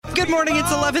Good morning, it's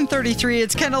 11:33.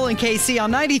 It's Kendall and Casey on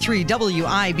 93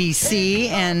 WIBC.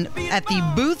 And at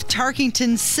the Booth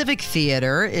Tarkington Civic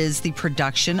Theatre is the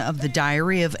production of The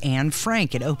Diary of Anne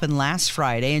Frank. It opened last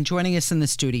Friday, and joining us in the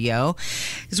studio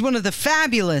is one of the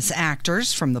fabulous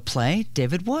actors from the play,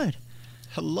 David Wood.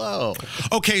 Hello.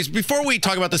 Okay, so before we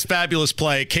talk about this fabulous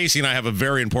play, Casey and I have a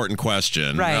very important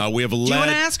question. Right. We have do you want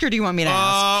to ask or do you want me to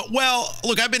ask? Well,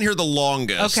 look, I've been here the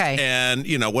longest. Okay. And,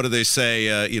 what do they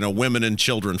say? Women and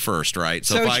children first, right?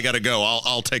 So if I got to go,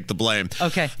 I'll take the blame.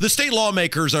 Okay. The state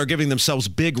lawmakers are giving themselves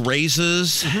big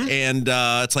raises, and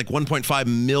it's like $1.5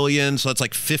 million, so that's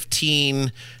like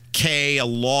 $15K a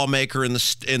lawmaker on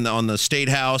the state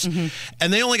house, and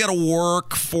they only got to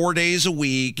work 4 days a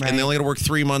week, and they only got to work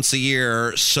 3 months a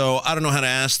year. So I don't know how to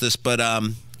ask this, but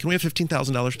can we have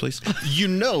 $15,000, please? You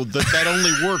know that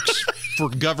only works for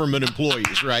government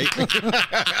employees, right?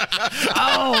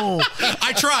 Oh,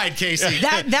 I tried, Casey.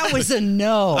 that was a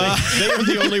no. They are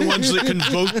the only ones that can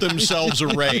vote themselves a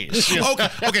raise.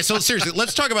 Okay, so seriously,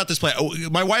 let's talk about this play.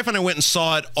 My wife and I went and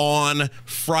saw it on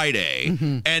Friday,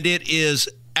 and it is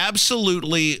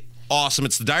absolutely awesome.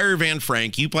 It's The Diary of Anne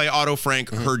Frank. You play Otto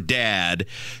Frank, her dad.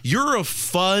 You're a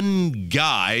fun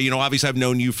guy. Obviously I've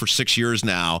known you for 6 years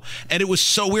now, and it was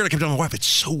so weird. I kept telling my wife, it's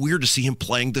so weird to see him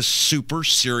playing this super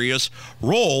serious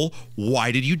role.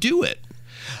 Why did you do it?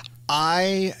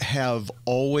 I have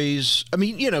always,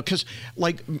 because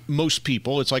like most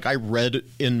people, it's like I read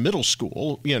in middle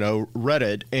school, read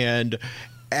it, and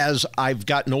as I've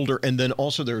gotten older, and then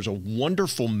also there's a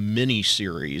wonderful mini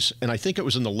series, and I think it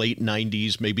was in the late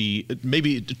 90s, maybe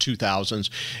the 2000s,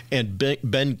 and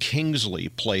Ben Kingsley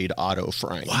played Otto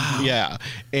Frank. Wow. Yeah,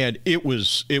 and it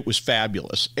was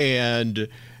fabulous, and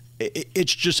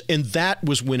it's just, and that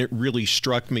was when it really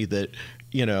struck me that,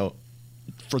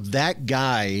 for that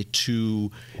guy to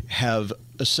have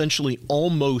essentially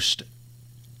almost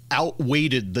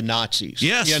outweighted the Nazis.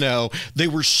 Yes. They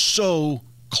were so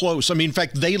close. In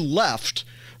fact, they left.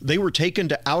 They were taken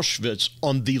to Auschwitz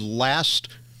on the last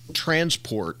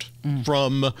transport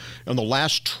on the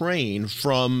last train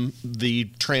from the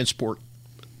transport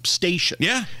station.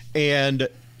 Yeah. And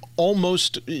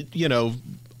almost beat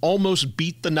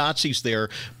the Nazis there,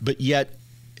 but yet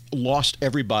lost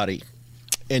everybody.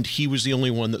 And he was the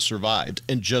only one that survived.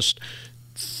 And just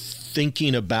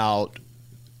thinking about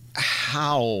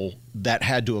how that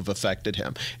had to have affected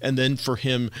him. And then for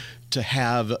him to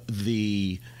have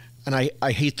and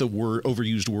I hate the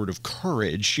overused word of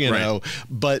courage,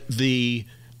 but the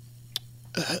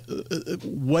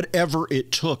whatever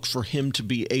it took for him to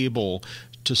be able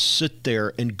to sit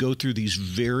there and go through these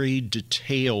very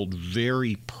detailed,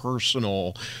 very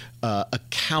personal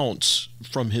accounts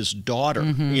from his daughter,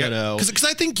 Because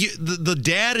I think the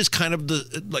dad is kind of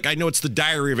I know it's The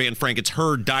Diary of Anne Frank, it's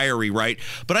her diary, right?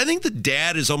 But I think the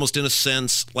dad is almost in a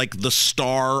sense like the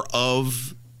star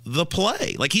of the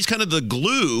play. Like he's kind of the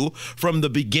glue from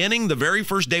the beginning, the very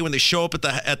first day when they show up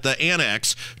at the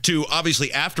annex, to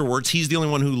obviously afterwards. He's the only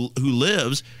one who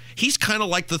lives. He's kind of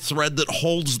like the thread that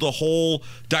holds the whole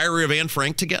Diary of Anne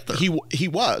Frank together. He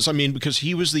was. Because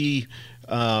he was he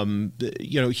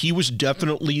was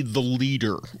definitely the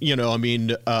leader.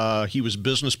 He was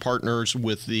business partners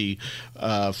with the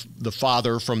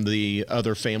father from the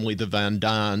other family, the Van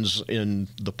Dons, in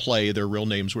the play. Their real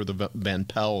names were the Van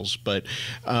Pels. But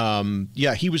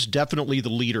he was definitely the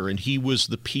leader, and he was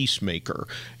the peacemaker.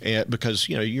 Because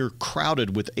you're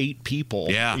crowded with 8 people.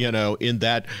 Yeah. In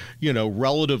that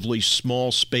relatively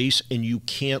small space, and you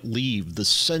can't leave. The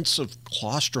sense of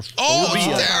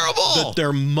claustrophobia that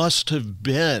there must have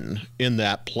been in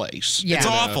that place. Yeah. It's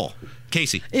awful.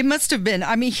 Casey. It must have been.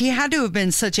 He had to have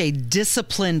been such a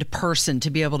disciplined person to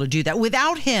be able to do that.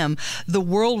 Without him, the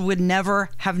world would never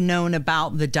have known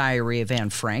about The Diary of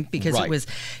Anne Frank, because it was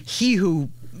he who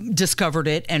discovered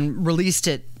it and released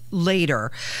it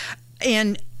later.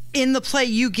 And in the play,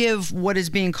 you give what is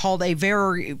being called a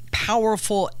very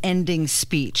powerful ending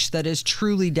speech that is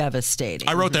truly devastating.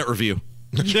 I wrote that review.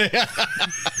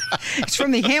 It's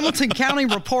from the Hamilton County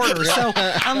Reporter, so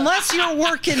unless you're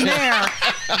working there,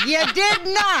 you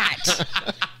did not.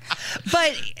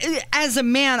 But as a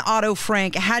man, Otto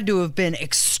Frank had to have been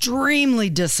extremely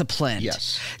disciplined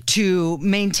to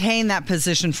maintain that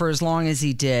position for as long as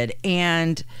he did.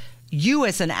 And you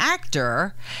as an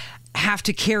actor have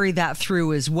to carry that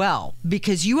through as well,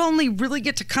 because you only really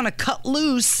get to kind of cut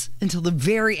loose until the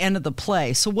very end of the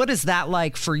play. So what is that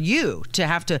like for you to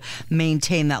have to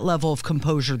maintain that level of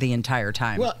composure the entire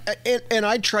time? Well, and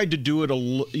I tried to do it,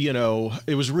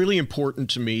 it was really important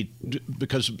to me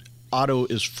because Otto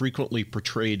is frequently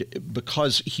portrayed,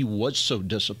 because he was so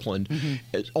disciplined,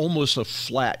 as almost a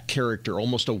flat character,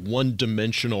 almost a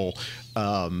one-dimensional,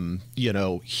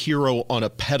 hero on a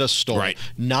pedestal, right.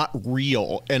 Not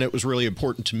real. And it was really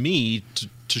important to me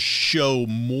to show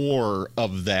more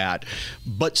of that,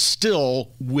 but still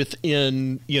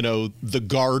within, the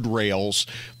guardrails,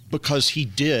 because he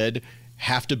did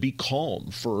have to be calm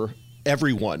for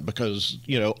everyone, because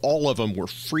all of them were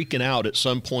freaking out at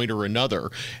some point or another,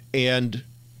 and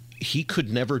he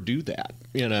could never do that,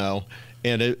 and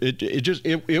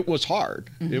it was hard.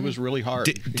 It was really hard.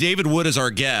 David Wood is our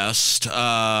guest,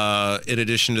 in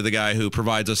addition to the guy who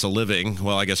provides us a living.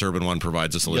 Well, I guess Urban One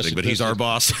provides us a living, but he's our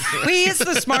boss. He is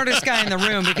the smartest guy in the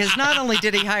room, because not only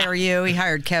did he hire you, he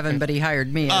hired Kevin, but he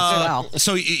hired me as well.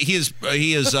 So he is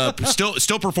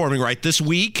still performing right this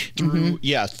week.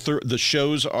 The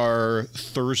shows are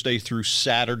Thursday through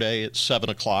Saturday at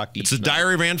 7:00. It's the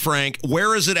Diary of Anne Frank.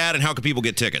 Where is it at, and how can people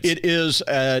get tickets? It is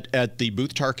at the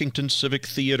Booth Tarkington Civic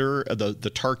Theatre.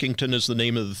 The Tarkington is the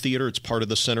name of the theater. It's part of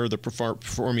the Center of the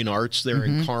Performing Arts there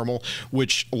in Carmel,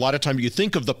 which a lot of times you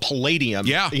think of the Palladium,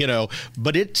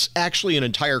 but it's actually an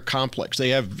entire complex. They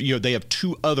have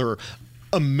two other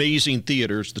amazing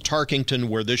theaters, the Tarkington,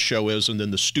 where this show is, and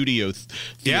then the Studio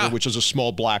Theater, which is a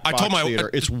small black box theater.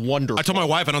 It's wonderful. I told my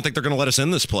wife I don't think they're going to let us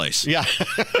in this place. Yeah.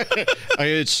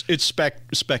 It's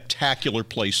spectacular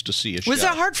place to see a show. Was it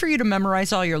hard for you to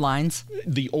memorize all your lines?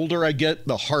 The older I get,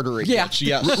 the harder it gets.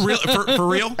 Yes. For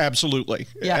real? Absolutely.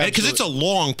 Yeah. Because it's a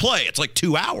long play. It's like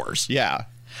 2 hours. Yeah.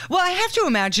 Well, I have to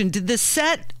imagine, did the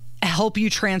set help you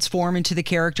transform into the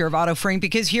character of Otto Frank?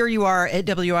 Because here you are at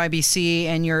WIBC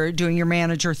and you're doing your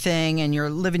manager thing and you're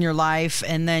living your life,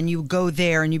 and then you go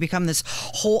there and you become this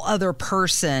whole other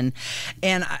person.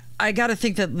 And I got to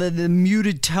think that the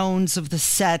muted tones of the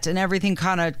set and everything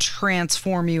kind of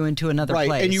transform you into another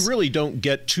place. And you really don't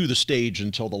get to the stage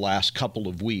until the last couple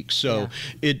of weeks. So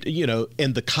you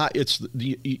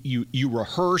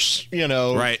rehearse,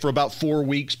 for about 4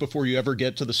 weeks before you ever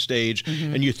get to the stage,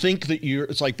 and you think that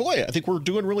it's like, boy, I think we're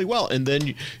doing really well, and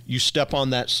then you step on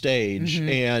that stage,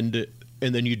 and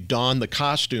then you don the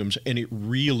costumes, and it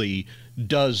really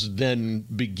does then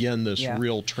begin this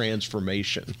real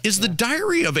transformation. Is the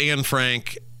Diary of Anne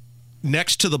Frank,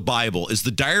 next to the Bible, is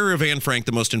the Diary of Anne Frank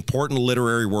the most important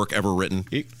literary work ever written?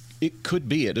 It could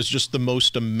be. It is just the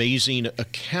most amazing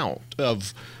account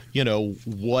of,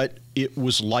 what it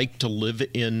was like to live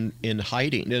in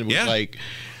hiding. And it was like,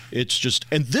 it's just,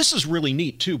 and this is really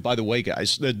neat too, by the way,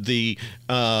 guys. The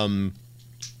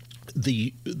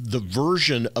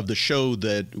version of the show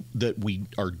that we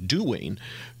are doing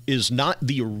is not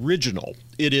the original.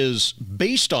 It is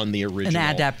based on the original. An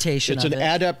adaptation. It's an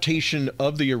adaptation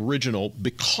of the original,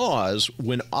 because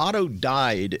when Otto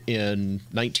died in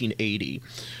 1980,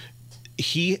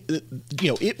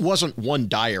 it wasn't one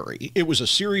diary. It was a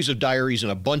series of diaries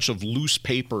and a bunch of loose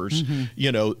papers,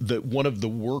 that one of the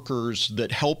workers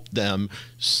that helped them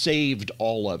saved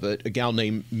all of it, a gal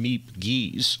named Meep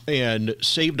Geese, and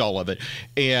saved all of it.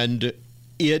 And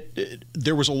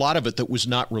there was a lot of it that was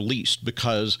not released,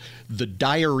 because the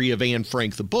Diary of Anne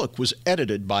Frank, the book, was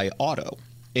edited by Otto.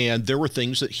 And there were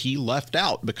things that he left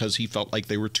out because he felt like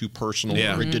they were too personal,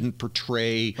 or it didn't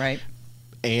portray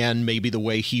Anne maybe the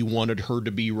way he wanted her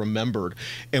to be remembered.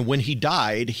 And when he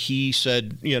died, he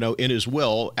said, in his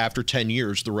will, after 10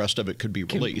 years, the rest of it could be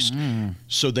released.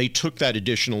 So they took that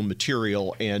additional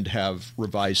material and have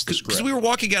revised the script. Because we were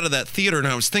walking out of that theater, and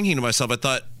I was thinking to myself, I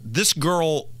thought, this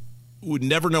girl would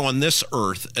never know, on this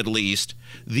earth at least,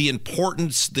 the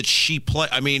importance that she played.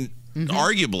 I mean,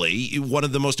 arguably one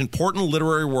of the most important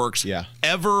literary works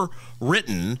ever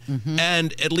written,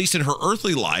 and at least in her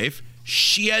earthly life,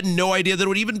 she had no idea that it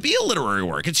would even be a literary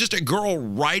work. It's just a girl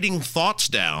writing thoughts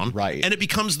down, and it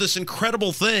becomes this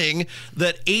incredible thing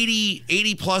that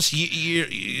 80 plus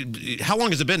years, how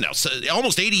long has it been now?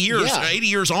 Almost 80 years, 80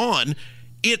 years on.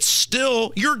 It's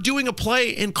still, you're doing a play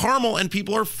in Carmel and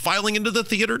people are filing into the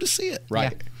theater to see it.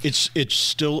 Right. Yeah. It's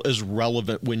still as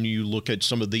relevant when you look at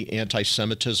some of the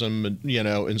anti-Semitism and,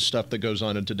 and stuff that goes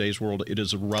on in today's world. It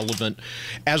is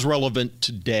as relevant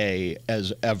today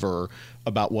as ever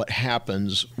about what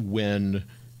happens when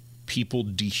people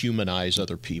dehumanize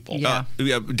other people.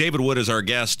 David Wood is our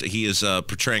guest. He is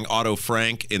portraying Otto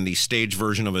Frank in the stage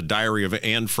version of A Diary of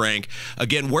Anne Frank.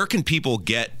 Again, where can people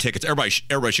get tickets? Everybody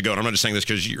should go. And I'm not just saying this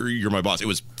because you're my boss. It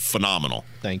was phenomenal.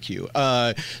 Thank you.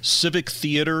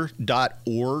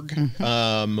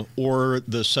 civictheatre.org or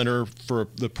the Center for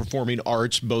the Performing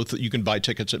Arts. Both, you can buy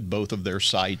tickets at both of their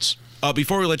sites.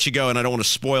 Before we let you go, and I don't want to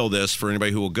spoil this for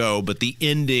anybody who will go, but the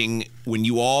ending, when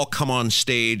you all come on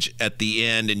stage at the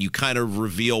end and you kind of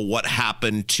reveal what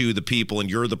happened to the people and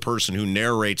you're the person who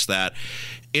narrates that,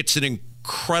 it's an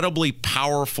incredibly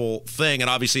powerful thing. And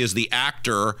obviously, as the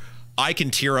actor, I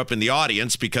can tear up in the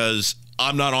audience because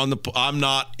I'm not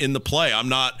in the play. I'm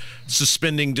not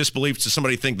suspending disbelief to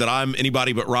somebody think that I'm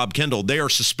anybody but Rob Kendall. They are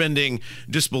suspending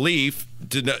disbelief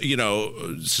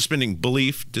to, suspending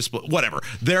belief, whatever.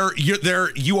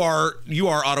 You are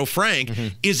Otto Frank. Mm-hmm.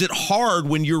 Is it hard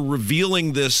when you're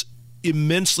revealing this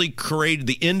immensely courageous,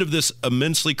 the end of this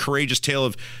immensely courageous tale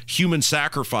of human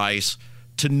sacrifice,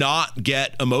 to not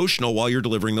get emotional while you're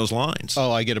delivering those lines?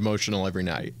 Oh, I get emotional every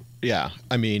night. Yeah,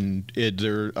 I mean,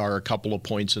 there are a couple of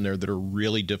points in there that are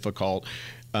really difficult.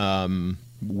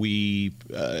 We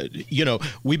hug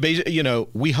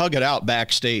it out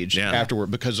backstage afterward,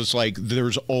 because it's like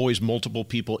there's always multiple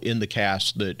people in the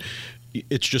cast that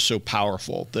it's just so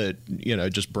powerful that it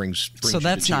just brings so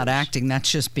that's not acting,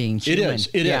 that's just being human.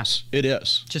 It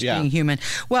is just being human.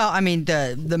 Well, I mean,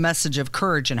 the message of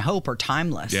courage and hope are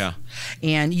timeless.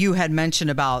 And you had mentioned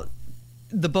about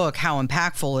the book, how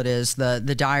impactful it is,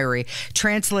 the diary,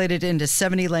 translated into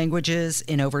 70 languages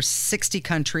in over 60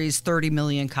 countries, 30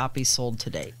 million copies sold to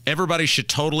date. Everybody should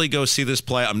totally go see this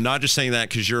play. I'm not just saying that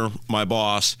because you're my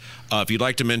boss. If you'd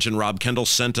like to mention Rob Kendall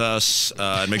sent us,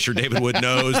 and make sure David Wood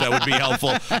knows, that would be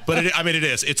helpful. But it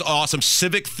is. It's awesome.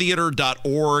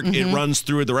 Civictheatre.org. Mm-hmm. It runs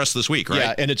through the rest of this week, right?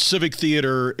 Yeah, and it's Civic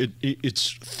Theatre.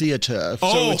 It's theater.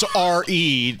 So it's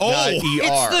R-E, not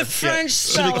E-R. It's the French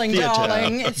spelling,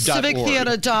 darling. It's civictheatre.org.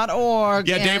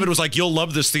 Yeah, David was like, "You'll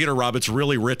love this theater, Rob. It's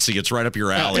really ritzy. It's right up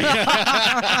your alley."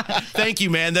 Thank you,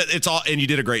 man. And you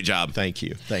did a great job. Thank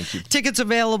you. Tickets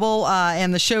available,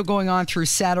 and the show going on through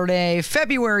Saturday,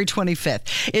 February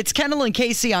 25th. It's Kendall and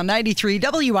Casey on 93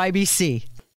 WIBC.